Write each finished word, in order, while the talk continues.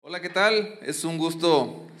Hola, ¿qué tal? Es un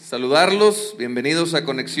gusto saludarlos. Bienvenidos a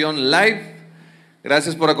Conexión Live.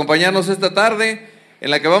 Gracias por acompañarnos esta tarde,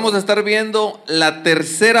 en la que vamos a estar viendo la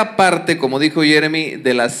tercera parte, como dijo Jeremy,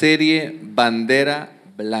 de la serie Bandera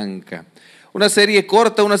Blanca. Una serie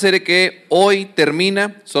corta, una serie que hoy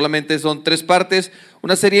termina, solamente son 3 partes.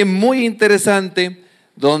 Una serie muy interesante,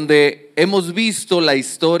 donde hemos visto la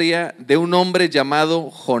historia de un hombre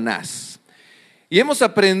llamado Jonás. Y hemos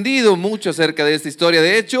aprendido mucho acerca de esta historia.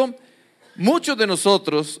 De hecho, muchos de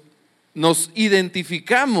nosotros nos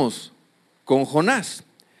identificamos con Jonás.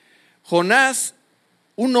 Jonás,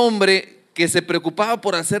 un hombre que se preocupaba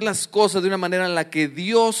por hacer las cosas de una manera en la que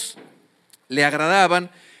Dios le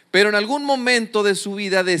agradaban, pero en algún momento de su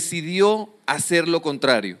vida decidió hacer lo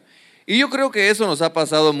contrario. Y yo creo que eso nos ha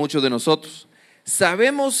pasado a muchos de nosotros.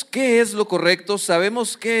 Sabemos qué es lo correcto,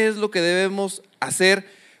 sabemos qué es lo que debemos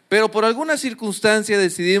hacer, pero por alguna circunstancia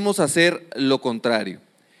decidimos hacer lo contrario.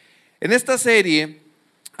 En esta serie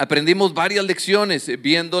aprendimos varias lecciones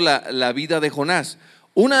viendo la vida de Jonás.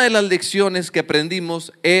 Una de las lecciones que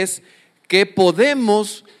aprendimos es que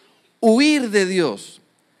podemos huir de Dios,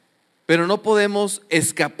 pero no podemos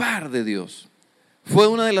escapar de Dios. Fue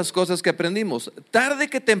una de las cosas que aprendimos. Tarde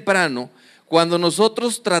que temprano, cuando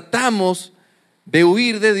nosotros tratamos de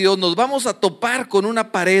huir de Dios, nos vamos a topar con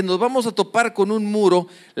una pared, nos vamos a topar con un muro,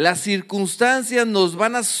 las circunstancias nos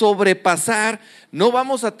van a sobrepasar, no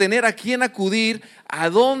vamos a tener a quién acudir, a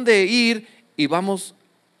dónde ir, y vamos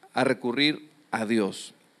a recurrir a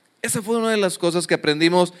Dios. Esa fue una de las cosas que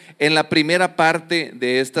aprendimos en la primera parte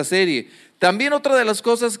de esta serie. También otra de las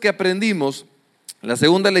cosas que aprendimos, la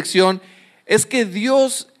segunda lección, es que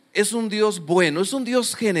Dios es un Dios bueno, es un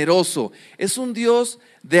Dios generoso, es un Dios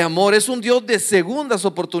de amor, es un Dios de segundas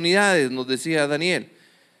oportunidades, nos decía Daniel,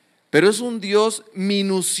 pero es un Dios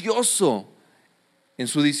minucioso en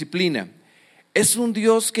su disciplina. Es un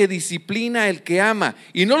Dios que disciplina al que ama,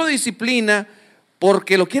 y no lo disciplina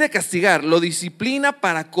porque lo quiere castigar, lo disciplina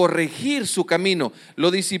para corregir su camino,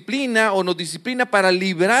 lo disciplina o nos disciplina para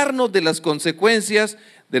librarnos de las consecuencias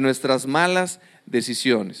de nuestras malas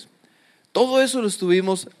decisiones. Todo eso lo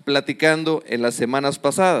estuvimos platicando en las semanas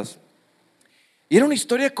pasadas. Y era una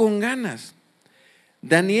historia con ganas.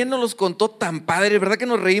 Daniel nos los contó tan padre, ¿verdad que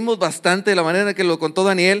nos reímos bastante de la manera en que lo contó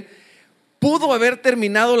Daniel? Pudo haber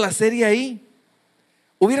terminado la serie ahí.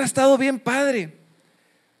 Hubiera estado bien padre.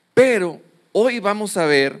 Pero hoy vamos a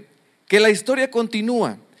ver que la historia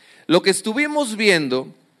continúa. Lo que estuvimos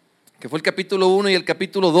viendo, que fue el capítulo 1 y el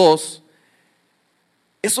capítulo 2,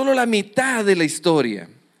 es solo la mitad de la historia.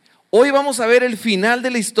 Hoy vamos a ver el final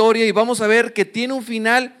de la historia y vamos a ver que tiene un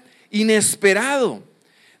final inesperado.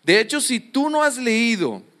 De hecho, si tú no has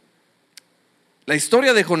leído la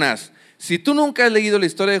historia de Jonás, si tú nunca has leído la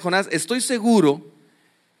historia de Jonás, estoy seguro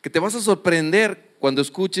que te vas a sorprender cuando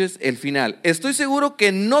escuches el final. Estoy seguro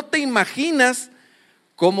que no te imaginas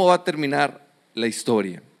cómo va a terminar la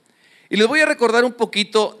historia. Y les voy a recordar un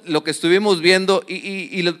poquito lo que estuvimos viendo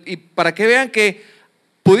y para que vean que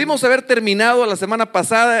pudimos haber terminado la semana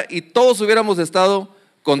pasada y todos hubiéramos estado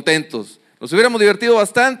contentos. Nos hubiéramos divertido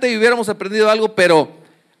bastante y hubiéramos aprendido algo, pero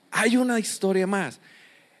hay una historia más.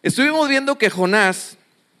 Estuvimos viendo que Jonás,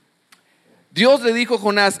 Dios le dijo a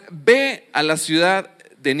Jonás, ve a la ciudad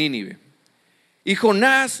de Nínive. Y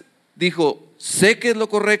Jonás dijo, sé que es lo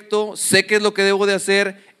correcto, sé que es lo que debo de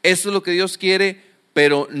hacer, eso es lo que Dios quiere,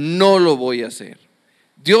 pero no lo voy a hacer.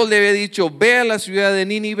 Dios le había dicho, ve a la ciudad de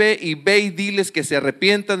Nínive y ve y diles que se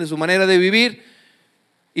arrepientan de su manera de vivir.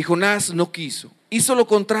 Y Jonás no quiso, hizo lo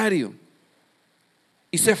contrario.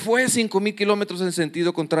 Y se fue 5,000 kilómetros en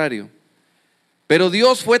sentido contrario. Pero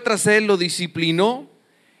Dios fue tras él, lo disciplinó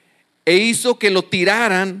e hizo que lo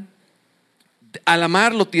tiraran a la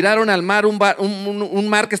mar, lo tiraron al mar, un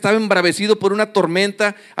mar que estaba embravecido por una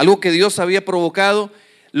tormenta, algo que Dios había provocado.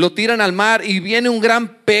 Lo tiran al mar y viene un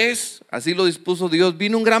gran pez, así lo dispuso Dios,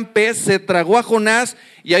 vino un gran pez, se tragó a Jonás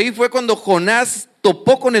y ahí fue cuando Jonás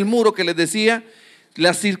topó con el muro que les decía.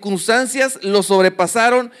 Las circunstancias lo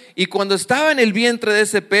sobrepasaron y cuando estaba en el vientre de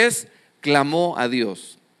ese pez, clamó a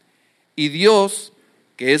Dios. Y Dios,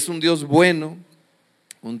 que es un Dios bueno,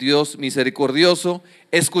 un Dios misericordioso,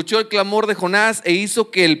 escuchó el clamor de Jonás e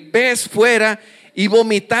hizo que el pez fuera y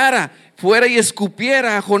vomitara, fuera y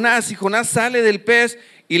escupiera a Jonás. Y Jonás sale del pez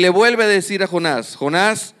y le vuelve a decir a Jonás,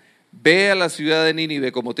 Jonás, ve a la ciudad de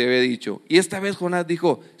Nínive como te había dicho. Y esta vez Jonás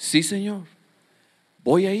dijo, sí Señor,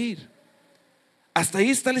 voy a ir. Hasta ahí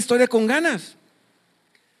está la historia con ganas.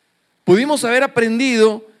 Pudimos haber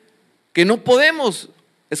aprendido que no podemos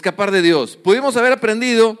escapar de Dios. Pudimos haber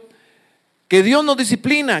aprendido que Dios nos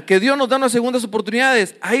disciplina, que Dios nos da unas segundas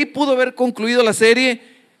oportunidades. Ahí pudo haber concluido la serie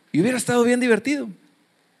y hubiera estado bien divertido.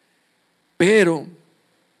 Pero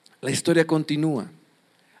la historia continúa.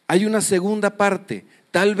 Hay una segunda parte,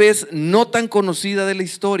 tal vez no tan conocida de la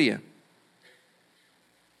historia.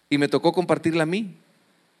 Y me tocó compartirla a mí.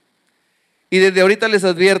 Y desde ahorita les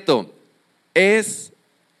advierto, es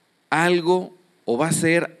algo o va a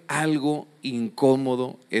ser algo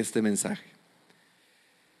incómodo este mensaje.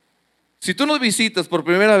 Si tú nos visitas por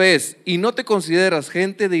primera vez y no te consideras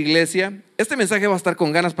gente de iglesia, este mensaje va a estar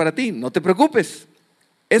con ganas para ti, no te preocupes.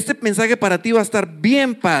 Este mensaje para ti va a estar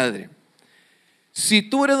bien padre. Si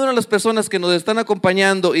tú eres una de las personas que nos están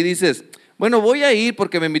acompañando y dices, bueno, voy a ir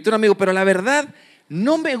porque me invitó un amigo, pero la verdad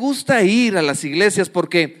no me gusta ir a las iglesias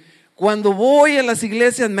porque cuando voy a las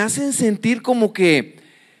iglesias me hacen sentir como que,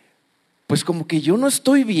 pues como que yo no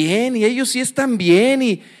estoy bien y ellos sí están bien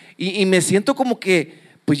y me siento como que,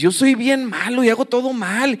 pues yo soy bien malo y hago todo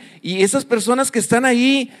mal y esas personas que están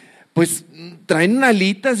ahí, pues traen unas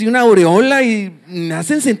alitas y una aureola y me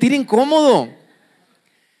hacen sentir incómodo.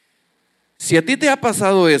 Si a ti te ha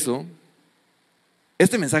pasado eso,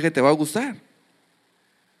 este mensaje te va a gustar.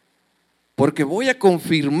 Porque voy a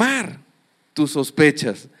confirmar tus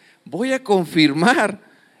sospechas. Voy a confirmar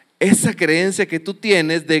esa creencia que tú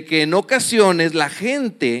tienes de que en ocasiones la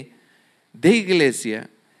gente de iglesia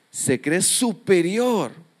se cree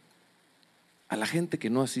superior a la gente que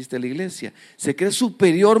no asiste a la iglesia. Se cree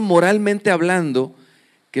superior moralmente hablando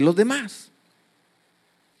que los demás.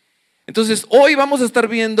 Entonces, hoy vamos a estar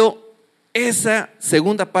viendo esa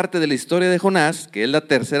segunda parte de la historia de Jonás, que es la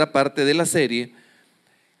tercera parte de la serie,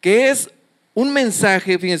 que es un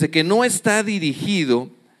mensaje, fíjense, que no está dirigido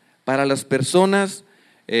para las personas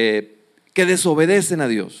que desobedecen a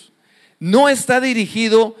Dios. No está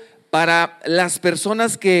dirigido para las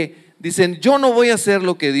personas que dicen, yo no voy a hacer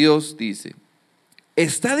lo que Dios dice.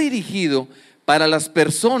 Está dirigido para las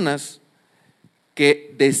personas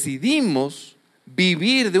que decidimos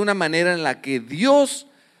vivir de una manera en la que Dios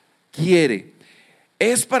quiere.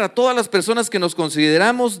 Es para todas las personas que nos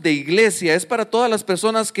consideramos de iglesia, es para todas las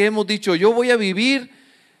personas que hemos dicho, yo voy a vivir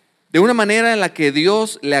de una manera en la que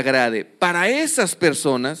Dios le agrade. Para esas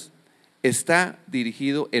personas está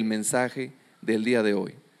dirigido el mensaje del día de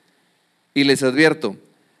hoy. Y les advierto,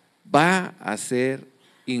 va a ser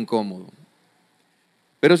incómodo.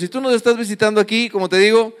 Pero si tú nos estás visitando aquí, como te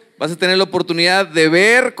digo, vas a tener la oportunidad de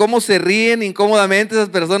ver cómo se ríen incómodamente esas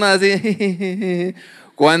personas así.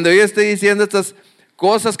 Cuando yo estoy diciendo estas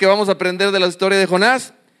cosas que vamos a aprender de la historia de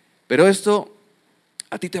Jonás, pero esto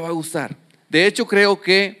a ti te va a gustar. De hecho, creo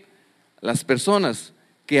que las personas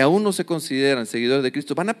que aún no se consideran seguidores de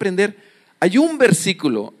Cristo van a aprender. Hay un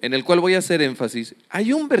versículo en el cual voy a hacer énfasis.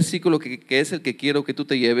 Hay un versículo que es el que quiero que tú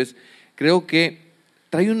te lleves. Creo que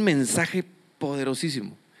trae un mensaje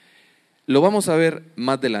poderosísimo. Lo vamos a ver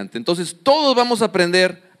más adelante. Entonces, todos vamos a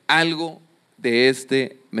aprender algo de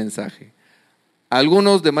este mensaje.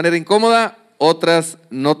 Algunos de manera incómoda, otras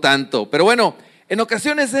no tanto. Pero bueno, en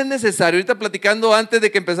ocasiones es necesario. Ahorita platicando antes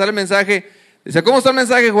de que empezara el mensaje, decía, ¿cómo está el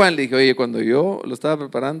mensaje, Juan? Le dije, oye, cuando yo lo estaba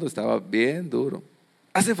preparando estaba bien duro.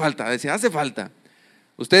 Hace falta, decía, hace falta.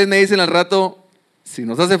 Ustedes me dicen al rato si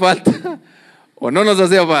nos hace falta o no nos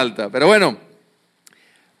hacía falta. Pero bueno,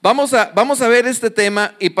 vamos a ver este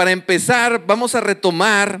tema y para empezar vamos a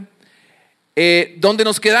retomar donde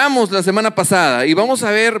nos quedamos la semana pasada y vamos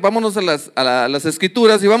a ver, vámonos a las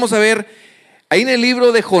escrituras y vamos a ver ahí en el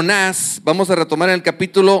libro de Jonás, vamos a retomar en el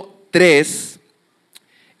capítulo 3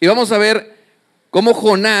 y vamos a ver cómo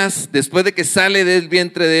Jonás, después de que sale del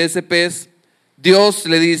vientre de ese pez, Dios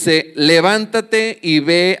le dice, levántate y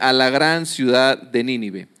ve a la gran ciudad de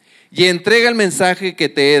Nínive y entrega el mensaje que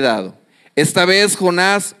te he dado. Esta vez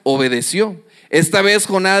Jonás obedeció. Esta vez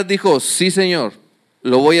Jonás dijo, sí, Señor,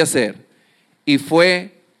 lo voy a hacer. Y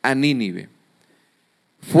fue a Nínive.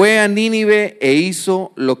 Fue a Nínive e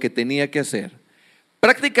hizo lo que tenía que hacer.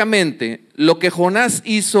 Prácticamente lo que Jonás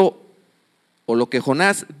hizo o lo que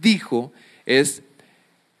Jonás dijo es,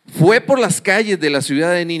 fue por las calles de la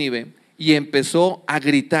ciudad de Nínive y empezó a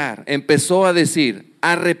gritar, empezó a decir,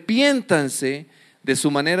 arrepiéntanse de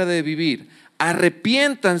su manera de vivir,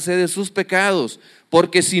 arrepiéntanse de sus pecados,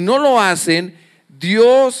 porque si no lo hacen,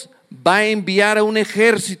 Dios va a enviar a un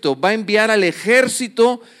ejército, va a enviar al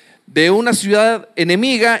ejército de una ciudad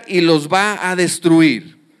enemiga y los va a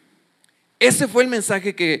destruir. Ese fue el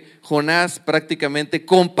mensaje que Jonás prácticamente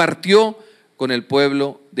compartió con el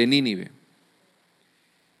pueblo de Nínive.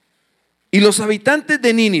 Y los habitantes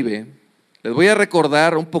de Nínive, les voy a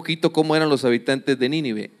recordar un poquito cómo eran los habitantes de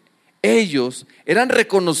Nínive. Ellos eran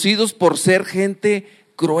reconocidos por ser gente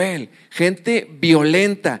cruel, gente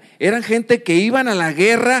violenta, eran gente que iban a la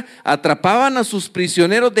guerra, atrapaban a sus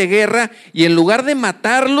prisioneros de guerra y en lugar de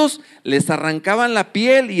matarlos, les arrancaban la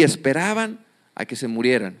piel y esperaban a que se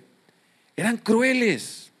murieran. Eran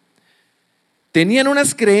crueles. Tenían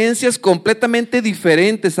unas creencias completamente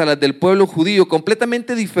diferentes a las del pueblo judío,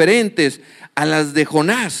 completamente diferentes a las de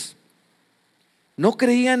Jonás. No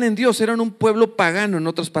creían en Dios, eran un pueblo pagano, en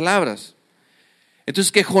otras palabras.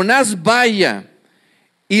 Entonces que Jonás vaya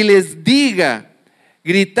y les diga,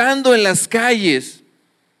 gritando en las calles,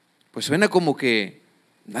 pues suena como que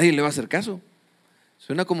nadie le va a hacer caso.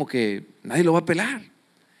 Suena como que nadie lo va a pelar.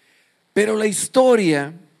 Pero la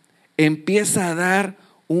historia empieza a dar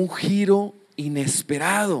un giro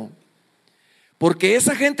inesperado. Porque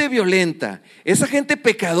esa gente violenta, esa gente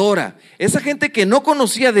pecadora, esa gente que no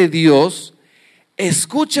conocía de Dios,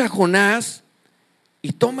 escucha a Jonás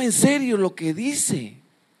y toma en serio lo que dice.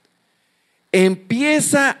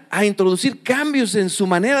 Empieza a introducir cambios en su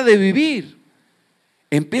manera de vivir.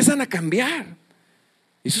 Empiezan a cambiar.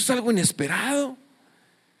 Eso es algo inesperado.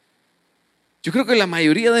 Yo creo que la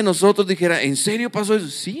mayoría de nosotros dijera, ¿en serio pasó eso?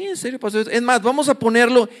 Sí, en serio pasó eso. Es más, vamos a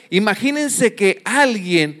ponerlo, imagínense que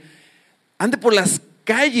alguien ande por las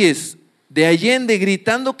calles de Allende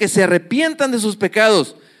gritando que se arrepientan de sus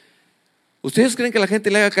pecados. ¿Ustedes creen que la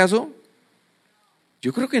gente le haga caso?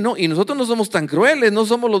 Yo creo que no, y nosotros no somos tan crueles, no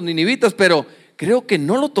somos los ninivitas, pero creo que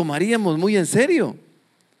no lo tomaríamos muy en serio.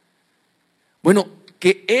 Bueno,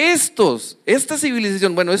 que esta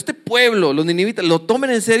civilización, este pueblo, los ninivitas, lo tomen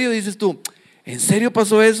en serio, dices tú, ¿en serio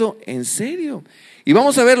pasó eso? ¿En serio? Y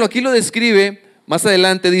vamos a verlo, aquí lo describe, más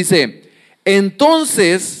adelante dice,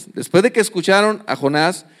 entonces, después de que escucharon a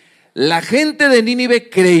Jonás, la gente de Nínive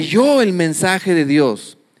creyó el mensaje de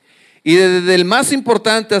Dios. Y desde el más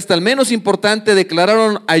importante hasta el menos importante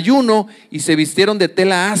declararon ayuno y se vistieron de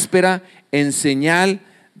tela áspera en señal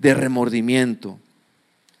de remordimiento.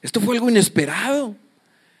 Esto fue algo inesperado.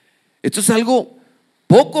 Esto es algo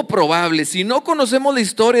poco probable. Si no conocemos la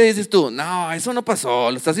historia, dices tú, no, eso no pasó,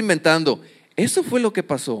 lo estás inventando. Eso fue lo que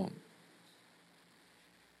pasó.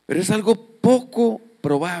 Pero es algo poco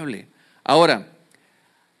probable. Ahora,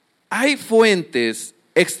 hay fuentes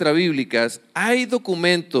extrabíblicas, hay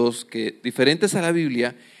documentos diferentes a la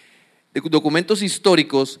Biblia, documentos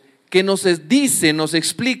históricos que nos dicen, nos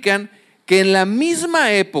explican que en la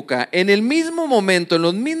misma época, en el mismo momento, en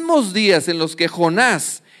los mismos días en los que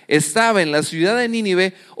Jonás estaba en la ciudad de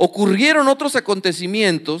Nínive, ocurrieron otros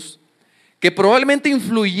acontecimientos que probablemente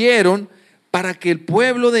influyeron para que el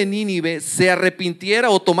pueblo de Nínive se arrepintiera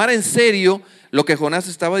o tomara en serio lo que Jonás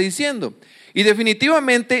estaba diciendo. Y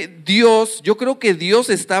definitivamente yo creo que Dios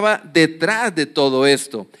estaba detrás de todo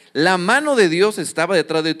esto. La mano de Dios estaba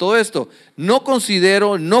detrás de todo esto. No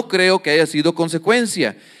creo que haya sido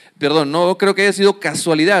consecuencia. No creo que haya sido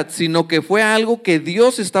casualidad, sino que fue algo que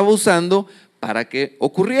Dios estaba usando para que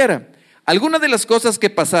ocurriera. Algunas de las cosas que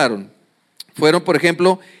pasaron fueron, por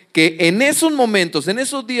ejemplo, que en esos momentos, en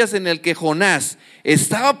esos días en el que Jonás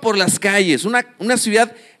estaba por las calles, una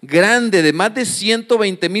ciudad grande de más de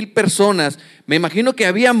 120,000 personas, me imagino que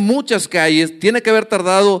había muchas calles, tiene que haber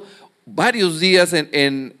tardado varios días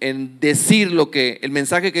en decir el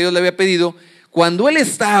mensaje que Dios le había pedido. Cuando él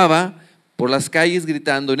estaba por las calles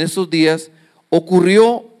gritando en esos días,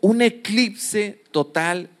 ocurrió un eclipse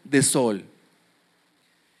total de sol.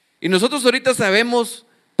 Y nosotros ahorita sabemos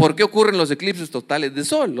por qué ocurren los eclipses totales de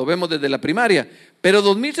sol, lo vemos desde la primaria, pero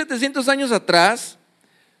 2700 años atrás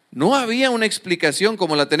no había una explicación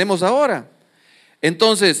como la tenemos ahora.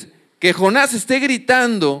 Entonces, que Jonás esté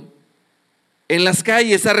gritando en las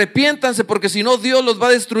calles, arrepiéntanse porque si no Dios los va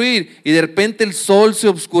a destruir, y de repente el sol se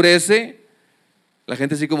oscurece, la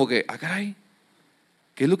gente así como que, caray,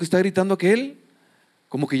 ¿qué es lo que está gritando aquel?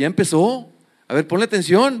 Como que ya empezó, a ver, ponle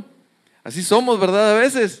atención, así somos, ¿verdad? A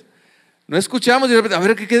veces no escuchamos y de repente, a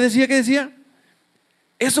ver, ¿qué decía?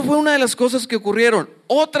 Eso fue una de las cosas que ocurrieron.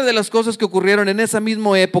 Otra de las cosas que ocurrieron en esa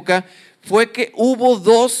misma época fue que hubo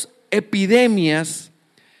 2 epidemias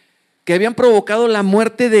que habían provocado la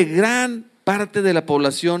muerte de gran parte de la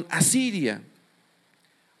población asiria.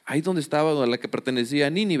 Ahí donde estaba, a la que pertenecía a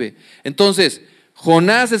Nínive. Entonces,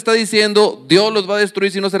 Jonás está diciendo, Dios los va a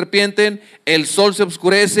destruir si no se arrepienten, el sol se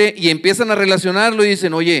oscurece y empiezan a relacionarlo y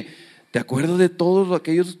dicen, oye, ¿te acuerdas de todos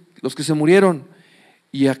aquellos los que se murieron?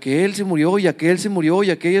 Y aquel se murió, y aquel se murió,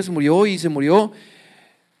 y aquella se murió, y se murió.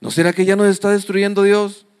 ¿No será que ya nos está destruyendo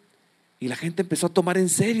Dios? Y la gente empezó a tomar en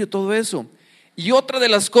serio todo eso. Y otra de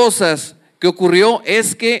las cosas que ocurrió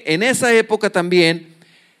es que en esa época también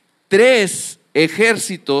 3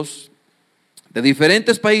 ejércitos de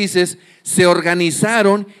diferentes países se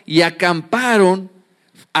organizaron y acamparon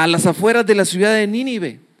a las afueras de la ciudad de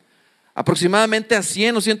Nínive, aproximadamente a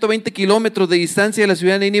 100 o 120 kilómetros de distancia de la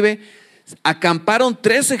ciudad de Nínive, acamparon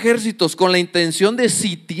 3 ejércitos con la intención de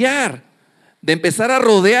sitiar, de empezar a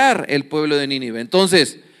rodear el pueblo de Nínive.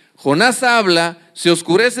 Entonces, Jonás habla, se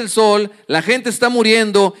oscurece el sol, la gente está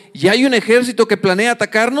muriendo y hay un ejército que planea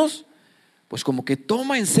atacarnos. Pues como que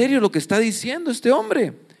toma en serio lo que está diciendo este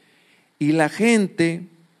hombre. Y la gente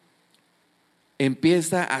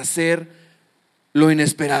empieza a hacer lo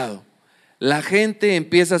inesperado. La gente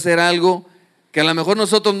empieza a hacer algo que a lo mejor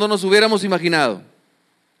nosotros no nos hubiéramos imaginado.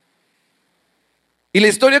 Y la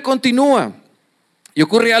historia continúa y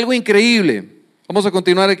ocurre algo increíble. Vamos a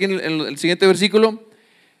continuar aquí en el siguiente versículo.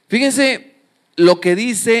 Fíjense lo que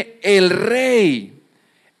dice el rey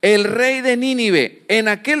de Nínive. En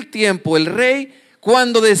aquel tiempo el rey,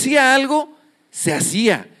 cuando decía algo, se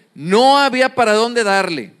hacía. No había para dónde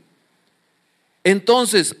darle.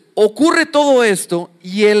 Entonces ocurre todo esto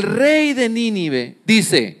y el rey de Nínive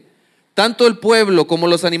dice: tanto el pueblo como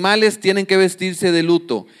los animales tienen que vestirse de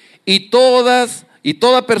luto y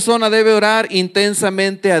toda persona debe orar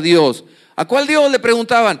intensamente a Dios. ¿A cuál Dios? Le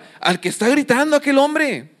preguntaban. Al que está gritando aquel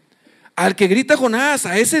hombre, al que grita Jonás,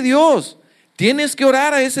 a ese Dios. Tienes que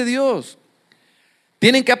orar a ese Dios.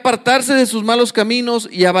 Tienen que apartarse de sus malos caminos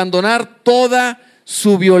y abandonar toda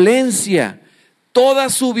su violencia. Toda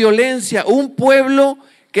su violencia. Un pueblo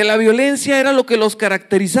que la violencia era lo que los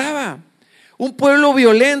caracterizaba. Un pueblo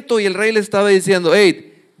violento, y el rey le estaba diciendo: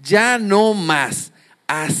 hey, ya no más,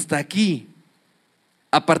 hasta aquí.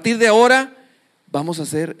 A partir de ahora vamos a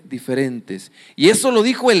ser diferentes. Y eso lo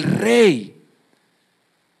dijo el rey.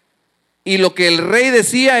 Y lo que el rey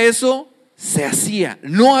decía, eso se hacía.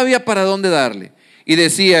 No había para dónde darle. Y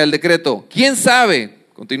decía el decreto: ¿quién sabe?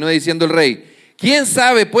 Continúa diciendo el rey: ¿quién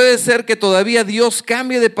sabe? Puede ser que todavía Dios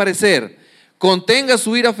cambie de parecer, contenga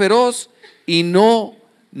su ira feroz y no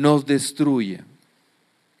nos destruya.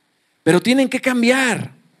 Pero tienen que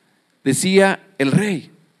cambiar, decía el rey.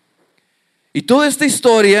 Y toda esta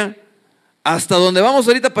historia, hasta donde vamos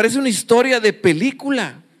ahorita, parece una historia de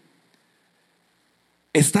película.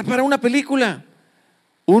 Está para una película.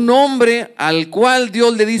 Un hombre al cual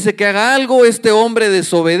Dios le dice que haga algo, este hombre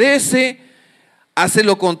desobedece, hace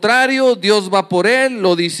lo contrario, Dios va por él,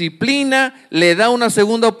 lo disciplina, le da una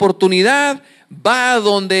segunda oportunidad, va a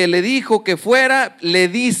donde le dijo que fuera, le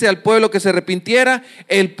dice al pueblo que se arrepintiera,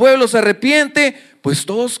 el pueblo se arrepiente, pues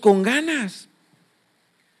todos con ganas.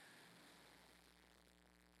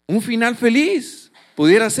 Un final feliz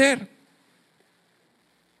pudiera ser.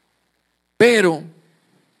 Pero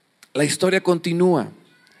la historia continúa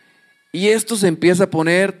y esto se empieza a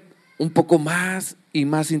poner un poco más y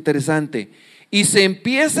más interesante. Y se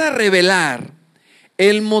empieza a revelar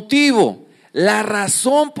el motivo, la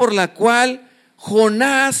razón por la cual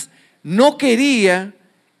Jonás no quería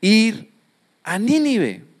ir a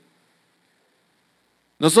Nínive.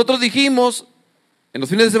 Nosotros dijimos en los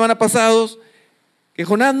fines de semana pasados que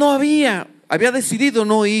Jonás no había decidido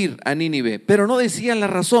no ir a Nínive, pero no decía la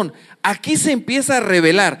razón. Aquí se empieza a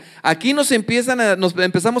revelar, aquí nos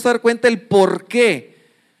empezamos a dar cuenta el por qué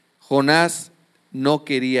Jonás no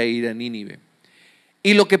quería ir a Nínive.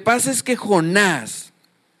 Y lo que pasa es que Jonás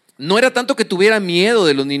no era tanto que tuviera miedo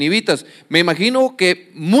de los ninivitas. Me imagino que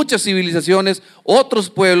muchas civilizaciones, otros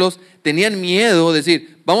pueblos tenían miedo de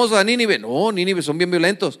decir: vamos a Nínive. No, Nínive son bien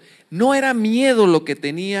violentos. No era miedo lo que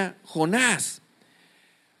tenía Jonás.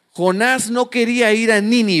 Jonás no quería ir a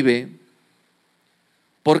Nínive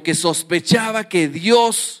porque sospechaba que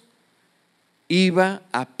Dios iba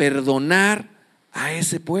a perdonar a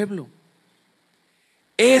ese pueblo.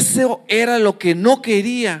 Eso era lo que no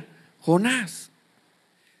quería Jonás.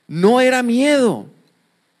 No era miedo.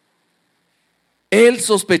 Él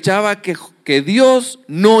sospechaba que Dios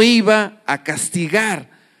no iba a castigar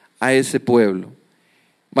a ese pueblo.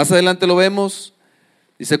 Más adelante lo vemos.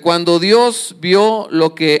 Dice: cuando Dios vio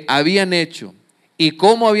lo que habían hecho y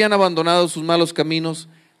cómo habían abandonado sus malos caminos,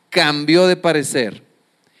 cambió de parecer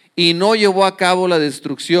y no llevó a cabo la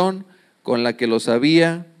destrucción con la que los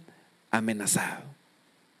había amenazado.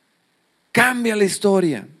 Cambia la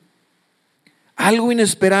historia. Algo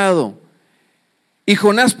inesperado. Y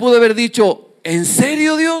Jonás pudo haber dicho: ¿en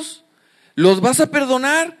serio, Dios? ¿Los vas a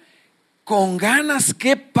perdonar? Con ganas,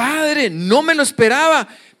 qué padre, no me lo esperaba,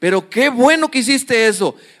 pero qué bueno que hiciste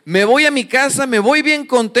eso. Me voy a mi casa, me voy bien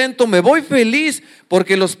contento, me voy feliz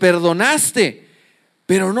porque los perdonaste.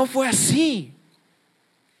 Pero no fue así.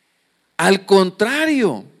 Al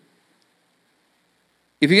contrario.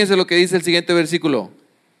 Y fíjense lo que dice el siguiente versículo.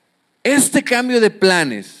 Este cambio de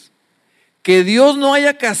planes, que Dios no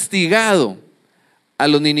haya castigado a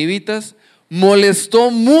los ninivitas,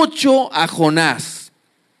 molestó mucho a Jonás.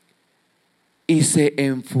 y se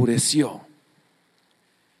enfureció.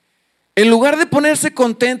 En lugar de ponerse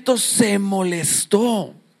contento, se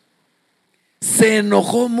molestó, se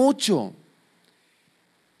enojó mucho.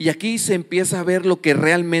 Y aquí se empieza a ver lo que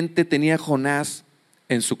realmente tenía Jonás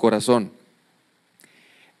en su corazón.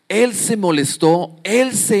 Él se molestó,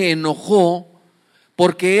 él se enojó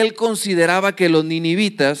porque él consideraba que los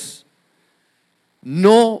ninivitas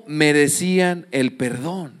no merecían el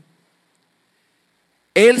perdón.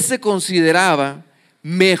 Él se consideraba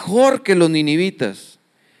mejor que los ninivitas,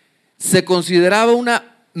 se consideraba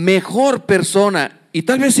una mejor persona y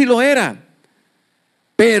tal vez sí lo era,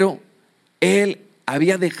 pero él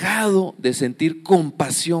había dejado de sentir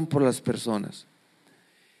compasión por las personas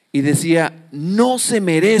y decía: no se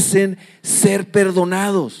merecen ser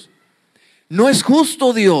perdonados, no es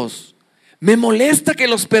justo, Dios, me molesta que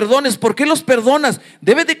los perdones. ¿Por qué los perdonas?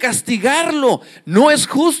 Debes de castigarlo. No es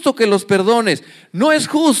justo que los perdones. No es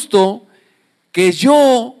justo que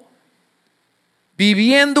yo,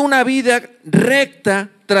 viviendo una vida recta,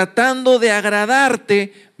 tratando de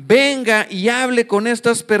agradarte, venga y hable con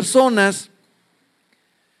estas personas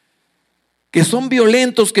que son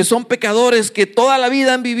violentos, que son pecadores, que toda la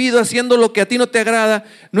vida han vivido haciendo lo que a ti no te agrada.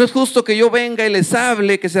 No es justo que yo venga y les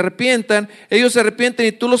hable, que se arrepientan, ellos se arrepienten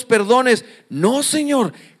y tú los perdones. No,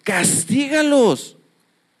 Señor, castígalos.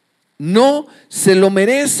 No se lo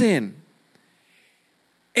merecen.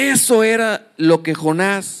 Eso era lo que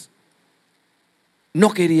Jonás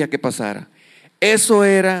no quería que pasara. Eso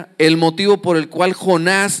era el motivo por el cual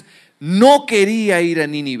Jonás no quería ir a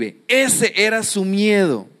Nínive. Ese era su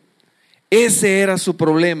miedo. Ese era su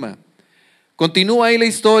problema. Continúa ahí la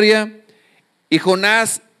historia y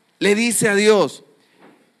Jonás le dice a Dios: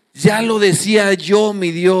 ya lo decía yo,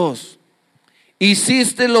 mi Dios,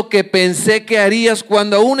 hiciste lo que pensé que harías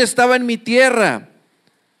cuando aún estaba en mi tierra.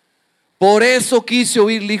 Por eso quise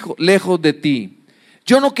huir lejos de ti.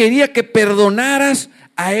 Yo no quería que perdonaras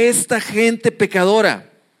a esta gente pecadora.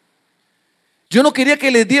 Yo no quería que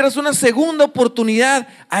les dieras una segunda oportunidad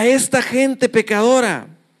a esta gente pecadora.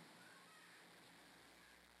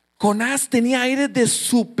 Jonás tenía aires de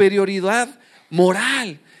superioridad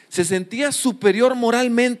moral. Se sentía superior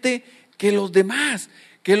moralmente que los demás,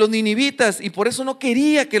 que los ninivitas, y por eso no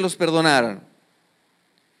quería que los perdonaran.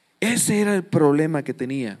 Ese era el problema que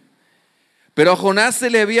tenía. Pero a Jonás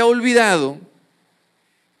se le había olvidado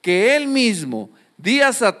que él mismo,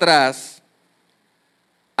 días atrás,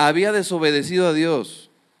 había desobedecido a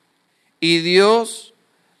Dios. Y Dios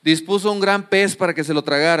dispuso un gran pez para que se lo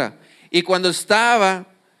tragara. Y cuando estaba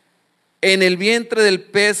en el vientre del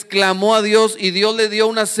pez, clamó a Dios y Dios le dio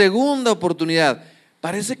una segunda oportunidad.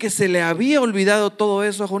 Parece que se le había olvidado todo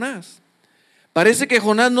eso a Jonás. Parece que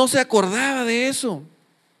Jonás no se acordaba de eso.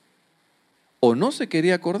 O no se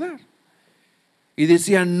quería acordar. Y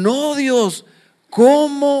decía: no, Dios,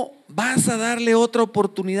 ¿cómo vas a darle otra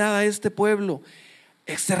oportunidad a este pueblo?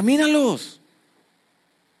 Extermínalos.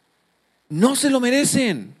 No se lo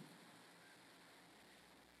merecen.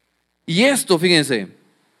 Y esto, fíjense,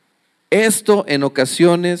 esto en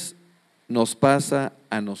ocasiones nos pasa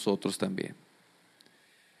a nosotros también.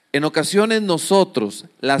 En ocasiones nosotros,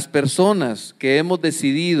 las personas que hemos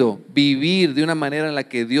decidido vivir de una manera en la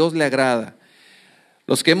que Dios le agrada,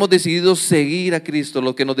 los que hemos decidido seguir a Cristo,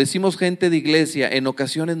 los que nos decimos gente de iglesia, en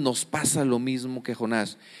ocasiones nos pasa lo mismo que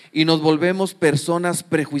Jonás y nos volvemos personas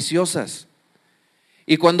prejuiciosas.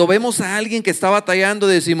 Y cuando vemos a alguien que está batallando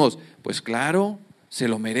decimos: pues claro, se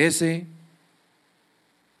lo merece.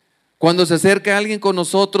 Cuando se acerca alguien con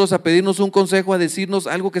nosotros a pedirnos un consejo, a decirnos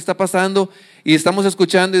algo que está pasando y estamos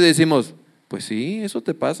escuchando y decimos: pues sí, eso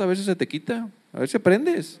te pasa, a veces se te quita, a ver si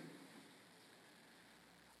aprendes.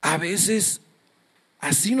 A veces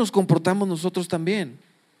así nos comportamos nosotros también.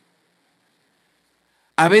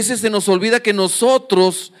 A veces se nos olvida que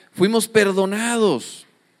nosotros fuimos perdonados.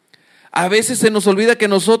 A veces se nos olvida que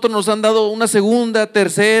nosotros nos han dado una segunda,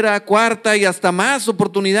 tercera, cuarta y hasta más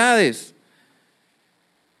oportunidades.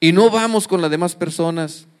 Y no vamos con las demás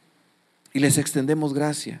personas y les extendemos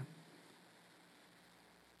gracia.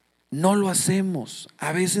 No lo hacemos.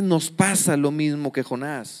 A veces nos pasa lo mismo que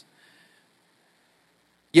Jonás.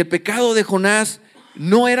 Y el pecado de Jonás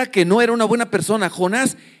no era que no era una buena persona.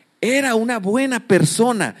 Jonás era una buena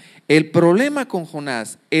persona. El problema con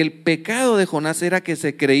Jonás, el pecado de Jonás era que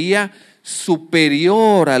se creía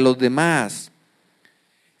superior a los demás.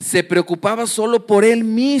 Se preocupaba solo por él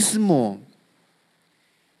mismo.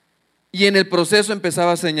 Y en el proceso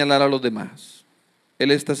empezaba a señalar a los demás.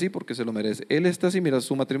 Él está así porque se lo merece. Él está así, mira,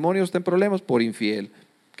 su matrimonio está en problemas por infiel.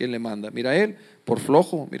 ¿Quién le manda? Mira, él por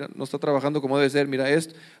flojo, mira, no está trabajando como debe ser. Mira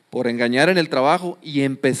esto, por engañar en el trabajo. Y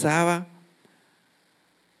empezaba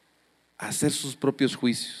a hacer sus propios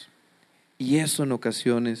juicios. Y eso en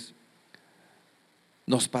ocasiones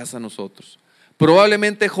nos pasa a nosotros.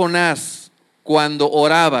 Probablemente Jonás, cuando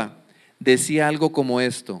oraba, decía algo como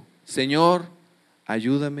esto: Señor,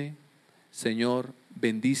 ayúdame, Señor,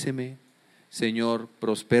 bendíceme, Señor,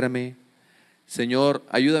 prospérame, Señor,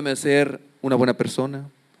 ayúdame a ser una buena persona,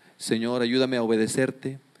 Señor, ayúdame a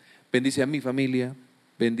obedecerte, bendice a mi familia,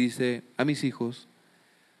 bendice a mis hijos.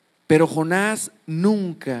 Pero Jonás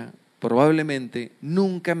nunca, probablemente,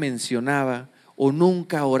 nunca mencionaba o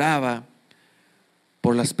nunca oraba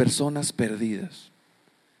por las personas perdidas.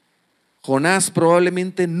 Jonás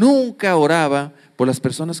probablemente nunca oraba por las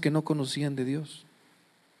personas que no conocían de Dios.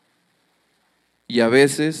 Y a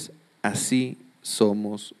veces así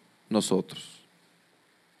somos nosotros.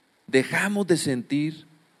 Dejamos de sentir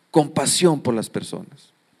compasión por las personas.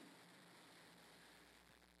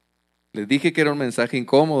 Les dije que era un mensaje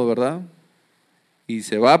incómodo, ¿verdad? Y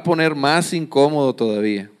se va a poner más incómodo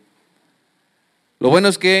todavía. Lo bueno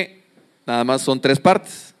es que nada más son 3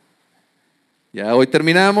 partes. Ya hoy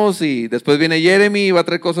terminamos y después viene Jeremy y va a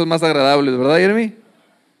traer cosas más agradables, ¿verdad, Jeremy?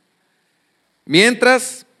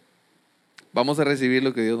 Mientras, vamos a recibir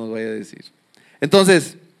lo que Dios nos vaya a decir.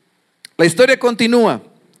 Entonces, la historia continúa.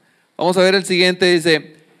 Vamos a ver el siguiente,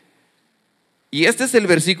 dice, y este es el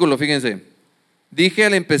versículo, fíjense. Dije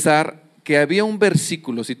al empezar que había un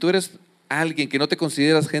versículo. Si tú eres alguien que no te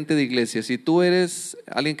consideras gente de iglesia, si tú eres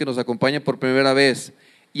alguien que nos acompaña por primera vez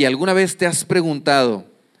y alguna vez te has preguntado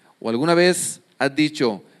o alguna vez has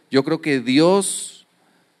dicho, yo creo que Dios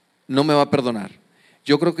no me va a perdonar,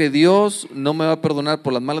 yo creo que Dios no me va a perdonar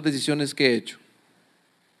por las malas decisiones que he hecho,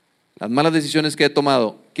 las malas decisiones que he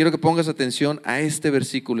tomado, quiero que pongas atención a este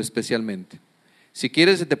versículo especialmente. Si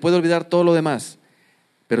quieres, se te puede olvidar todo lo demás,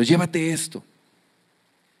 pero llévate esto.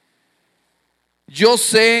 Yo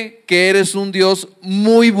sé que eres un Dios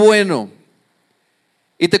muy bueno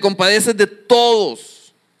y te compadeces de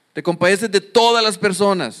todos, te compadeces de todas las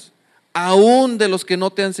personas, aún de los que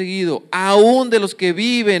no te han seguido, aún de los que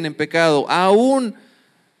viven en pecado, aún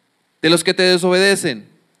de los que te desobedecen.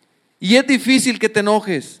 Y es difícil que te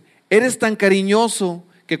enojes, eres tan cariñoso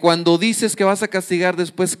que cuando dices que vas a castigar,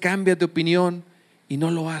 después cambias de opinión y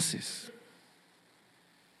no lo haces.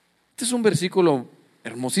 Este es un versículo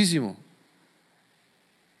hermosísimo.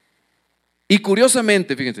 Y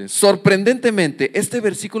curiosamente, fíjense, sorprendentemente, este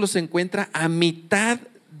versículo se encuentra a mitad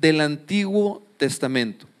del Antiguo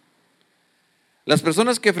Testamento. Las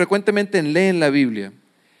personas que frecuentemente leen la Biblia,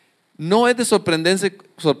 no es de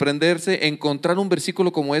sorprenderse encontrar un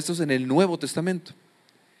versículo como estos en el Nuevo Testamento.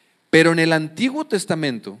 Pero en el Antiguo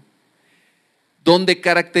Testamento, donde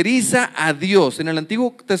caracteriza a Dios, en el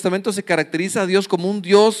Antiguo Testamento se caracteriza a Dios como un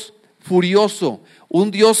Dios furioso, un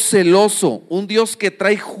Dios celoso, un Dios que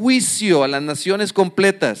trae juicio a las naciones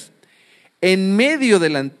completas. En medio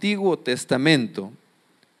del Antiguo Testamento,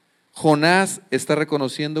 Jonás está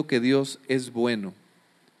reconociendo que Dios es bueno,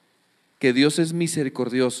 que Dios es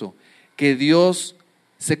misericordioso, que Dios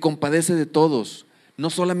se compadece de todos, no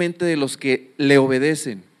solamente de los que le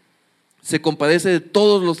obedecen, se compadece de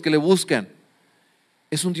todos los que le buscan.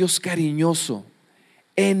 Es un Dios cariñoso.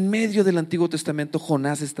 En medio del Antiguo Testamento,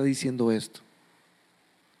 Jonás está diciendo esto.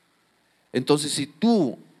 Entonces, si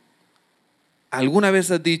tú alguna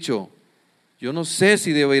vez has dicho, yo no sé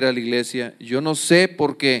si debo ir a la iglesia, yo no sé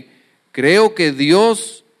porque creo que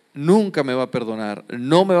Dios nunca me va a perdonar,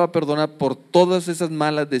 no me va a perdonar por todas esas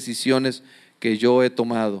malas decisiones que yo he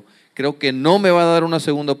tomado, creo que no me va a dar una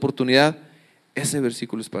segunda oportunidad, ese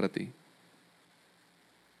versículo es para ti.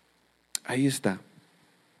 Ahí está.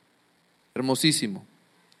 Hermosísimo.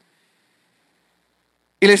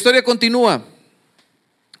 Y la historia continúa.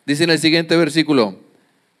 Dice en el siguiente versículo,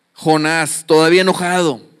 Jonás, todavía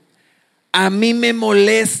enojado, a mí me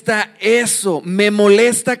molesta eso, me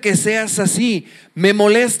molesta que seas así, me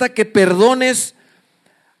molesta que perdones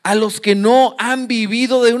a los que no han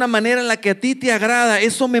vivido de una manera en la que a ti te agrada,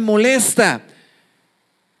 eso me molesta.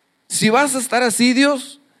 Si vas a estar así,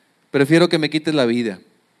 Dios, prefiero que me quites la vida.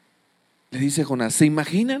 Le dice Jonás, ¿se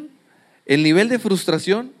imaginan el nivel de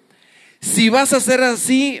frustración? Si vas a ser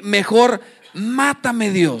así, mejor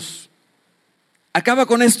mátame, Dios. Acaba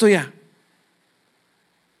con esto ya.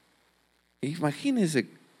 Imagínense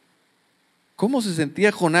cómo se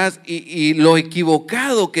sentía Jonás y lo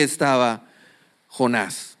equivocado que estaba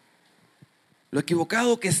Jonás. Lo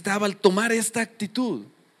equivocado que estaba al tomar esta actitud.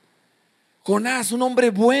 Jonás, un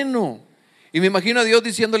hombre bueno. Y me imagino a Dios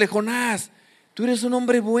diciéndole, Jonás, tú eres un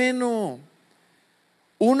hombre bueno.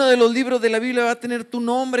 Uno de los libros de la Biblia va a tener tu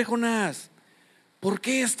nombre, Jonás. ¿Por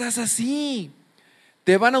qué estás así?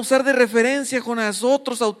 Te van a usar de referencia, Jonás,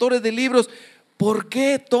 otros autores de libros. ¿por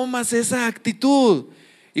qué tomas esa actitud?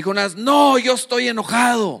 Y Jonás, no, yo estoy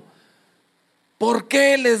enojado. ¿Por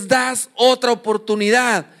qué les das otra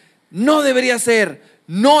oportunidad? No debería ser,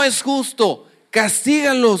 no es justo,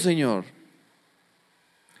 castígalo, Señor.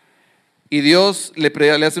 Y Dios le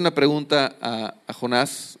hace una pregunta a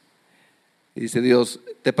Jonás. Y dice Dios,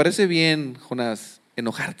 ¿te parece bien, Jonás,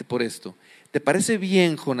 enojarte por esto? ¿Te parece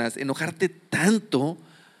bien, Jonás, enojarte tanto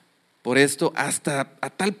por esto hasta a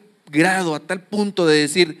tal grado, a tal punto de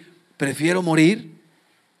decir, prefiero morir?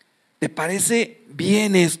 ¿Te parece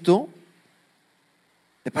bien esto?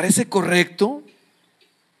 ¿Te parece correcto?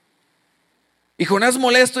 Y Jonás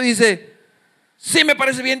molesto dice, sí, me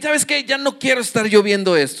parece bien. ¿Sabes qué? Ya no quiero estar yo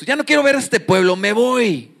viendo esto. Ya no quiero ver a este pueblo. Me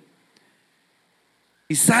voy.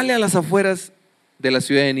 Y sale a las afueras de la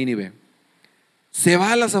ciudad de Nínive. Se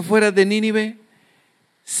va a las afueras de Nínive,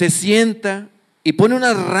 se sienta y pone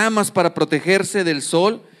unas ramas para protegerse del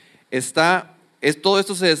sol. Todo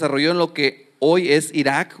esto se desarrolló en lo que hoy es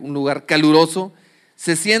Irak, un lugar caluroso.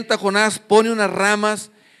 Se sienta Jonás, pone unas ramas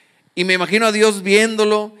y me imagino a Dios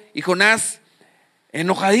viéndolo y Jonás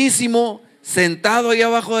enojadísimo, sentado ahí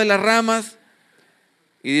abajo de las ramas,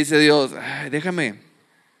 y dice Dios, déjame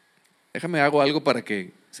hago algo para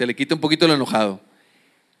que se le quite un poquito lo enojado.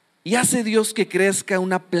 Y hace Dios que crezca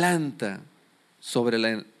una planta sobre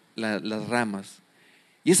las ramas,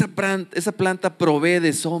 y esa planta provee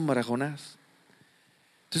de sombra a Jonás.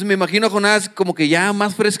 Entonces me imagino a Jonás como que ya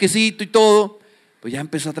más fresquecito y todo, pues ya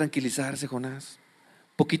empezó a tranquilizarse Jonás,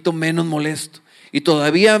 un poquito menos molesto. Y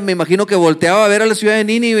todavía me imagino que volteaba a ver a la ciudad de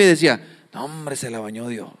Nínive y decía, no hombre, se la bañó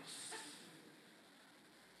Dios.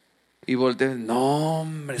 Y volteaba, no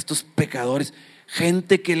hombre, estos pecadores,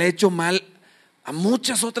 gente que le ha hecho mal a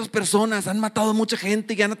muchas otras personas, han matado a mucha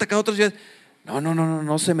gente y han atacado a otras ciudades.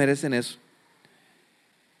 No se merecen eso.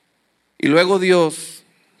 Y luego Dios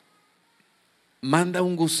manda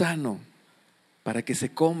un gusano para que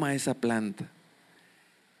se coma esa planta.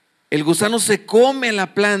 El gusano se come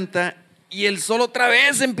la planta y el sol otra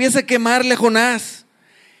vez empieza a quemarle a Jonás.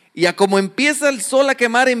 Y a como empieza el sol a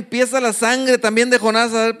quemar, empieza la sangre también de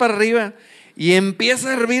Jonás a dar para arriba. Y empieza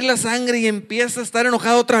a hervir la sangre y empieza a estar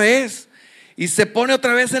enojado otra vez. Y se pone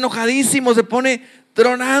otra vez enojadísimo, se pone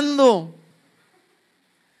tronando.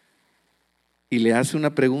 Y le hace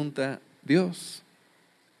una pregunta Dios.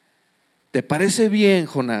 ¿Te parece bien,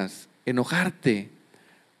 Jonás, enojarte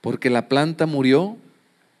porque la planta murió?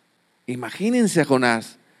 Imagínense a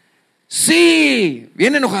Jonás. Sí,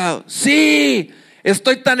 bien enojado. Sí,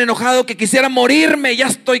 estoy tan enojado que quisiera morirme. Ya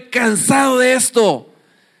estoy cansado de esto.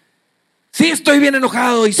 Sí, estoy bien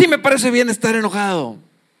enojado y sí me parece bien estar enojado.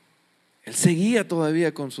 Él seguía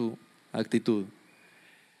todavía con su actitud.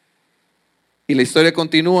 Y la historia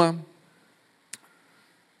continúa.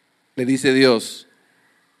 Le dice Dios,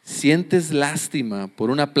 ¿sientes lástima por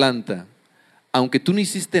una planta, aunque tú no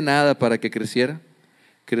hiciste nada para que creciera?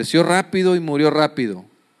 Creció rápido y murió rápido.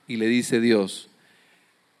 Y le dice Dios,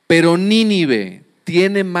 pero Nínive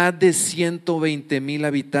tiene más de 120,000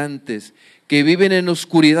 habitantes que viven en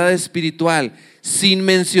oscuridad espiritual, sin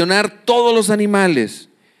mencionar todos los animales.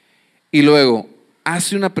 Y luego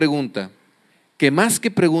hace una pregunta, que más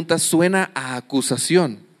que pregunta suena a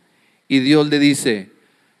acusación. Y Dios le dice,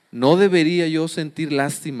 ¿no debería yo sentir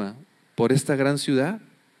lástima por esta gran ciudad?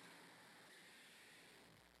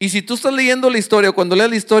 Y si tú estás leyendo la historia, cuando leas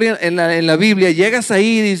la historia en la Biblia, llegas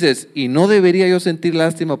ahí y dices, ¿y no debería yo sentir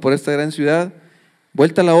lástima por esta gran ciudad?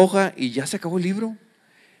 Vuelta la hoja y ya se acabó el libro.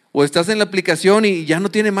 O estás en la aplicación y ya no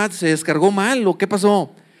tiene más, se descargó mal, ¿o qué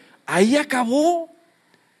pasó? Ahí acabó.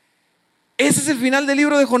 Ese es el final del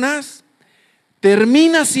libro de Jonás.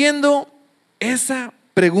 Termina siendo esa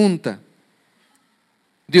pregunta.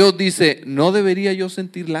 Dios dice, ¿no debería yo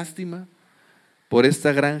sentir lástima por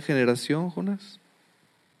esta gran generación, Jonás?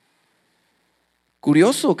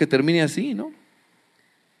 Curioso que termine así, ¿no?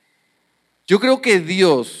 Yo creo que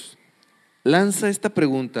Dios lanza esta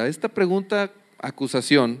pregunta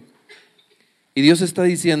acusación, y Dios está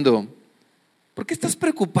diciendo, ¿por qué estás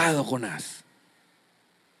preocupado, Jonás?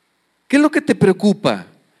 ¿Qué es lo que te preocupa?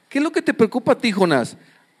 ¿Qué es lo que te preocupa a ti, Jonás?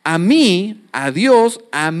 A mí, a Dios,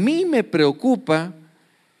 a mí me preocupa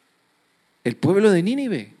el pueblo de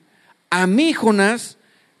Nínive. A mí, Jonás,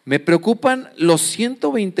 me preocupan los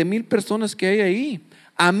 120,000 personas que hay ahí.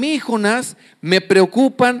 A mí, Jonás, me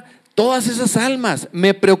preocupan todas esas almas.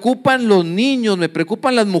 Me preocupan los niños, me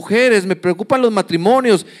preocupan las mujeres, me preocupan los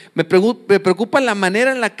matrimonios, me preocupa la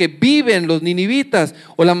manera en la que viven los ninivitas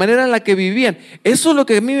o la manera en la que vivían. Eso es lo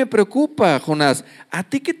que a mí me preocupa, Jonás. ¿A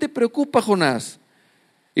ti qué te preocupa, Jonás?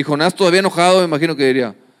 Y Jonás, todavía enojado, me imagino que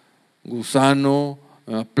diría, gusano,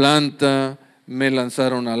 planta, me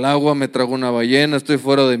lanzaron al agua, me tragó una ballena, estoy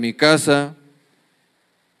fuera de mi casa.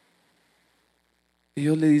 Y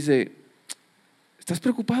Dios le dice, ¿estás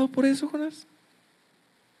preocupado por eso, Jonás?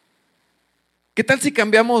 ¿Qué tal si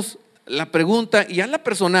cambiamos la pregunta y hazla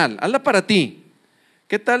personal, hazla para ti?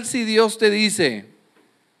 ¿Qué tal si Dios te dice,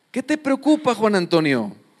 ¿qué te preocupa, Juan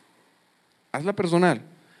Antonio? Hazla personal.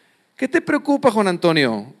 ¿Qué te preocupa, Juan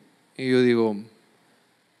Antonio? Y yo digo,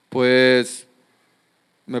 pues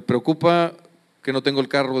me preocupa que no tengo el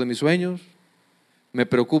carro de mis sueños, me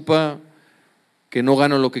preocupa que no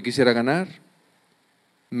gano lo que quisiera ganar,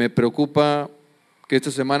 me preocupa que esta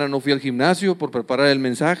semana no fui al gimnasio por preparar el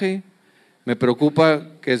mensaje, me preocupa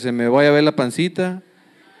que se me vaya a ver la pancita,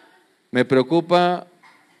 me preocupa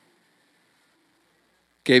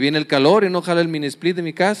que viene el calor y no jala el mini split de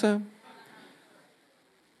mi casa.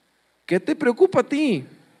 ¿Qué te preocupa a ti?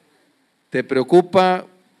 ¿Te preocupa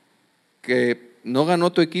que no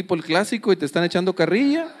ganó tu equipo el clásico y te están echando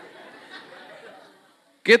carrilla?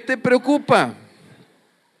 ¿Qué te preocupa?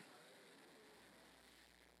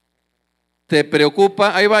 ¿Te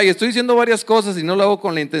preocupa? Ahí va, y estoy diciendo varias cosas y no lo hago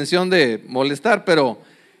con la intención de molestar, pero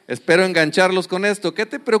espero engancharlos con esto. ¿Qué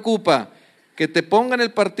te preocupa? ¿Que te pongan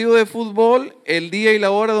el partido de fútbol el día y la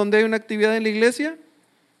hora donde hay una actividad en la iglesia?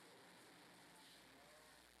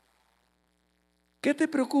 ¿Qué te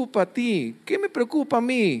preocupa a ti? ¿Qué me preocupa a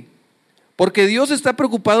mí? Porque Dios está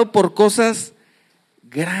preocupado por cosas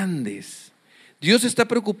grandes. Dios está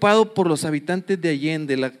preocupado por los habitantes de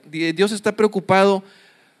Allende. Dios está preocupado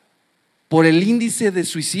por el índice de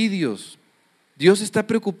suicidios. Dios está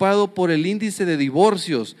preocupado por el índice de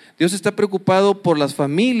divorcios. Dios está preocupado por las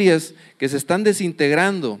familias que se están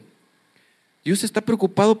desintegrando. Dios está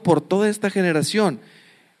preocupado por toda esta generación.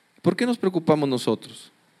 ¿Por qué nos preocupamos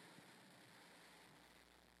nosotros?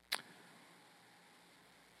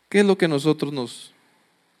 ¿Qué es lo que a nosotros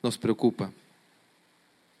nos preocupa?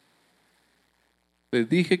 Les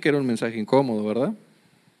dije que era un mensaje incómodo, ¿verdad?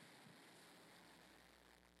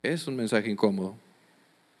 Es un mensaje incómodo.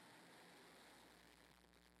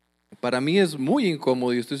 Para mí es muy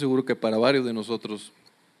incómodo y estoy seguro que para varios de nosotros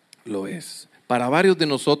lo es. Para varios de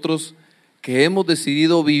nosotros que hemos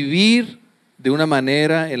decidido vivir de una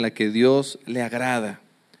manera en la que Dios le agrada.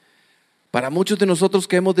 Para muchos de nosotros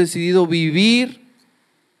que hemos decidido vivir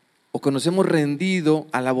o que nos hemos rendido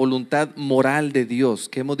a la voluntad moral de Dios,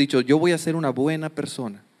 que hemos dicho, yo voy a ser una buena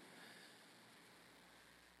persona.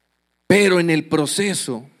 Pero en el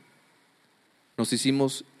proceso nos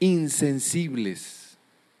hicimos insensibles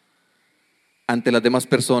ante las demás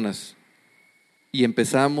personas y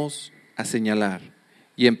empezamos a señalar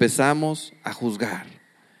y empezamos a juzgar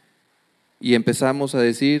y empezamos a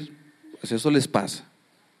decir, pues eso les pasa.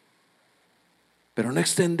 Pero no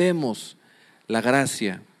extendemos la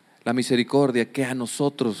gracia, la misericordia que a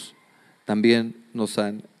nosotros también nos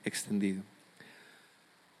han extendido.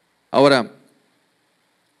 Ahora,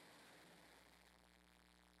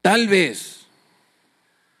 tal vez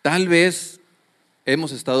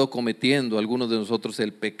hemos estado cometiendo algunos de nosotros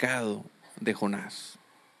el pecado de Jonás.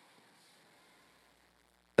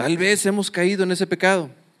 Tal vez hemos caído en ese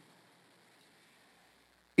pecado.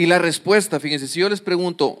 Y la respuesta, fíjense, si yo les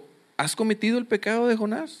pregunto, ¿has cometido el pecado de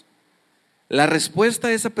Jonás? La respuesta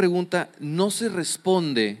a esa pregunta no se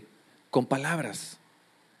responde con palabras,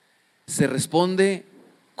 se responde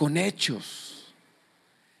con hechos,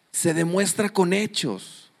 se demuestra con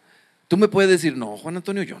hechos. Tú me puedes decir, no, Juan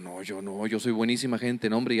Antonio, yo soy buenísima gente,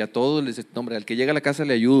 no, hombre, y a todos les, no, hombre, al que llega a la casa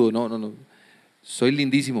le ayudo, no, soy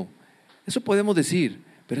lindísimo. Eso podemos decir,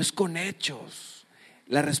 pero es con hechos.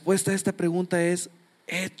 La respuesta a esta pregunta es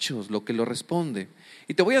hechos, lo que lo responde.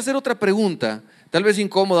 Y te voy a hacer otra pregunta, tal vez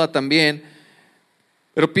incómoda también,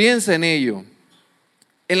 pero piensa en ello.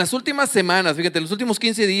 En las últimas semanas, fíjate, en los últimos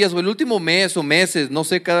 15 días o el último mes o meses, no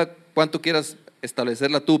sé cada cuánto quieras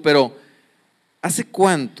establecerla tú, pero ¿hace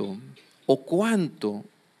cuánto o cuánto?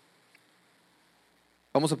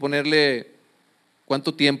 Vamos a ponerle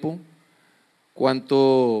cuánto tiempo,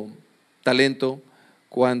 cuánto talento,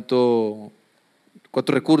 cuántos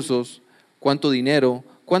recursos, cuánto dinero,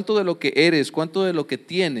 cuánto de lo que eres, cuánto de lo que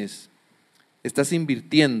tienes estás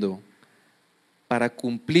invirtiendo para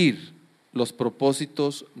cumplir los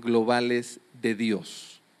propósitos globales de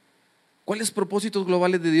Dios. ¿Cuáles propósitos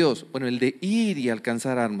globales de Dios? Bueno, el de ir y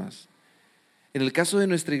alcanzar almas. En el caso de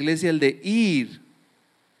nuestra iglesia, el de ir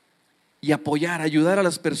y apoyar, ayudar a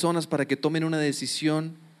las personas para que tomen una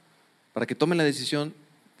decisión, para que tomen la decisión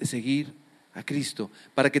de seguir a Cristo,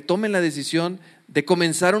 para que tomen la decisión de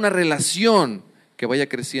comenzar una relación que vaya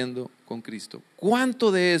creciendo con Cristo.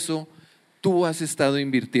 ¿Cuánto de eso tú has estado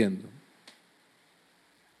invirtiendo?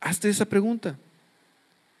 Hazte esa pregunta.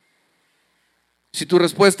 Si tu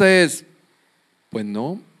respuesta es, pues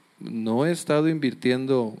no he estado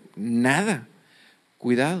invirtiendo nada,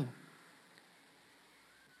 cuidado.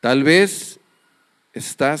 Tal vez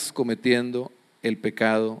estás cometiendo el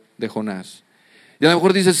pecado de Jonás. Y a lo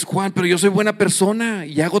mejor dices, Juan, pero yo soy buena persona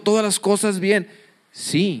y hago todas las cosas bien.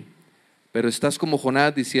 Sí, pero estás como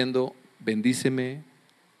Jonás diciendo, bendíceme,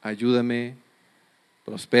 ayúdame,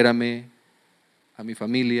 prospérame, a mi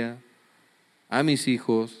familia, a mis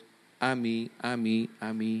hijos, a mí,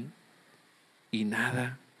 y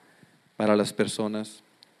nada para las personas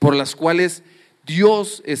por las cuales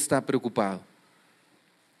Dios está preocupado.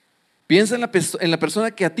 Piensa en la persona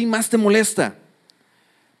que a ti más te molesta.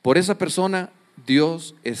 Por esa persona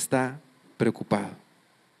Dios está preocupado.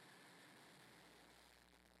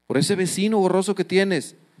 Por ese vecino borroso que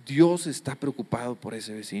tienes, Dios está preocupado por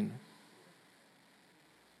ese vecino.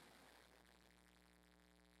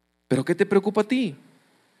 ¿Pero qué te preocupa a ti?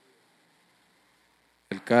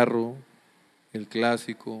 El carro, el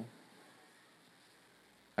clásico,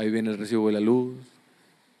 ahí viene el recibo de la luz.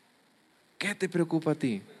 ¿Qué te preocupa a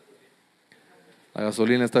ti? La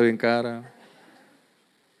gasolina está bien cara.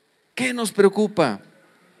 ¿Qué nos preocupa?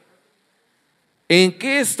 ¿En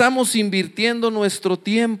qué estamos invirtiendo nuestro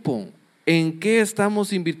tiempo? ¿En qué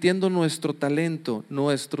estamos invirtiendo nuestro talento,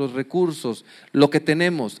 nuestros recursos, lo que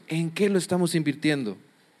tenemos? ¿En qué lo estamos invirtiendo?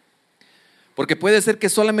 Porque puede ser que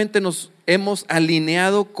solamente nos hemos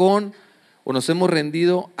alineado con o nos hemos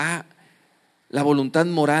rendido a la voluntad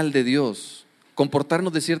moral de Dios,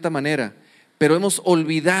 comportarnos de cierta manera, pero hemos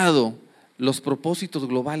olvidado los propósitos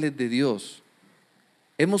globales de Dios.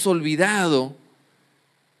 Hemos olvidado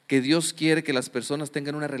que Dios quiere que las personas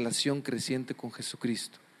tengan una relación creciente con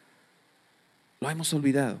Jesucristo. Lo hemos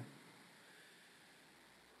olvidado.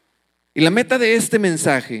 Y la meta de este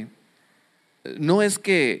mensaje no es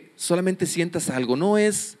que solamente sientas algo, no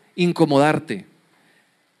es incomodarte.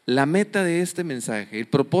 La meta de este mensaje, el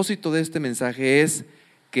propósito de este mensaje es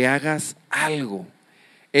que hagas algo,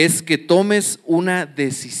 es que tomes una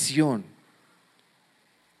decisión,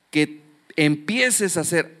 que empieces a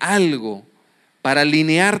hacer algo para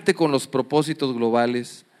alinearte con los propósitos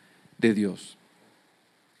globales de Dios.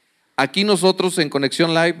 Aquí nosotros en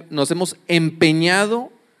Conexión Live nos hemos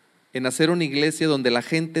empeñado en hacer una iglesia donde la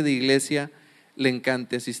gente de iglesia le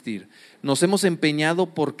encante asistir. Nos hemos empeñado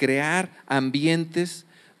por crear ambientes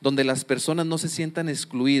donde las personas no se sientan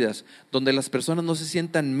excluidas, donde las personas no se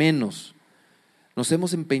sientan menos. Nos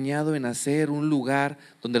hemos empeñado en hacer un lugar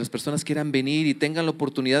donde las personas quieran venir y tengan la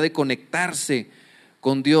oportunidad de conectarse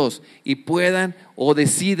con Dios y puedan o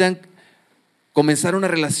decidan comenzar una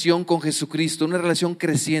relación con Jesucristo, una relación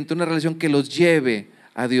creciente, una relación que los lleve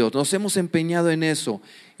a Dios. Nos hemos empeñado en eso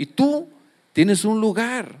y tú tienes un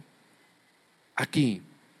lugar aquí.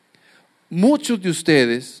 Muchos de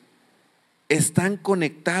ustedes están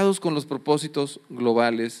conectados con los propósitos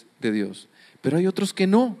globales de Dios, pero hay otros que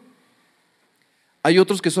no. Hay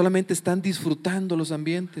otros que solamente están disfrutando los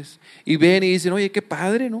ambientes y ven y dicen, oye, qué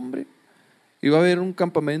padre, ¿no, hombre? Iba a haber un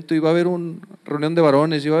campamento, iba a haber una reunión de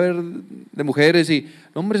varones, iba a haber de mujeres y,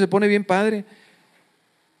 no, hombre, se pone bien padre.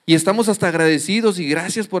 Y estamos hasta agradecidos y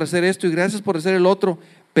gracias por hacer esto y gracias por hacer el otro,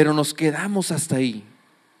 pero nos quedamos hasta ahí,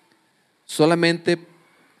 solamente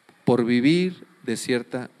por vivir de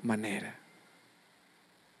cierta manera.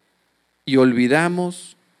 Y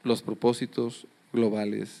olvidamos los propósitos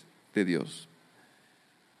globales de Dios.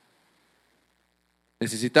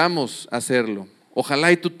 Necesitamos hacerlo.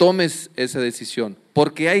 Ojalá y tú tomes esa decisión,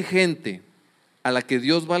 porque hay gente a la que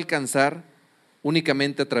Dios va a alcanzar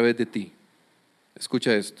únicamente a través de ti.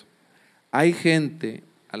 Escucha esto. Hay gente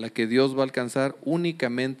a la que Dios va a alcanzar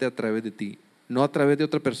únicamente a través de ti, no a través de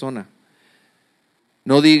otra persona.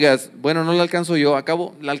 No digas, bueno, no la alcanzo yo,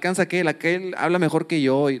 acabo, la alcanza aquel habla mejor que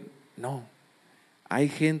yo. No, hay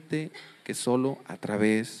gente que solo a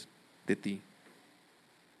través de ti.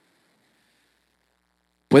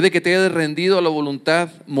 Puede que te hayas rendido a la voluntad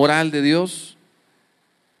moral de Dios,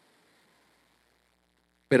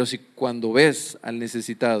 pero si cuando ves al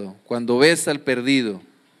necesitado, cuando ves al perdido,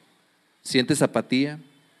 sientes apatía,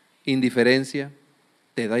 indiferencia,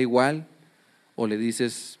 te da igual, o le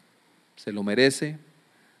dices, se lo merece,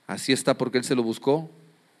 así está porque él se lo buscó,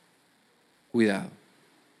 cuidado,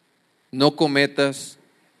 no cometas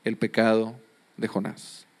el pecado de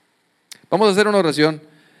Jonás. Vamos a hacer una oración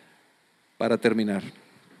para terminar.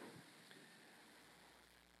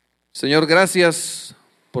 Señor, gracias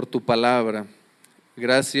por tu palabra,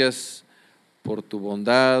 gracias por tu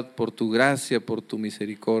bondad, por tu gracia, por tu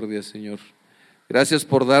misericordia, Señor. Gracias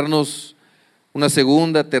por darnos una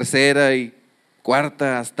segunda, tercera y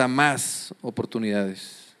cuarta, hasta más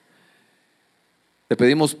oportunidades. Te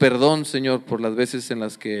pedimos perdón, Señor, por las veces en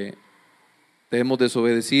las que te hemos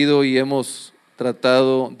desobedecido y hemos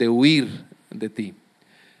tratado de huir de ti.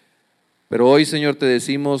 Pero hoy, Señor, te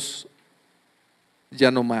decimos, ya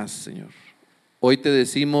no más, Señor. Hoy te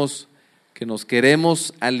decimos que nos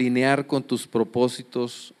queremos alinear con tus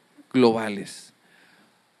propósitos globales.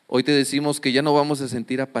 Hoy te decimos que ya no vamos a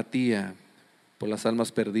sentir apatía por las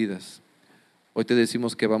almas perdidas. Hoy te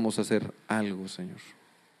decimos que vamos a hacer algo, Señor.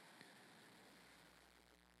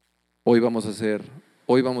 Hoy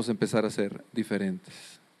vamos a empezar a ser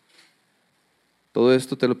diferentes. Todo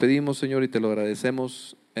esto te lo pedimos, Señor, y te lo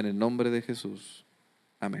agradecemos en el nombre de Jesús.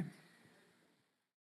 Amén.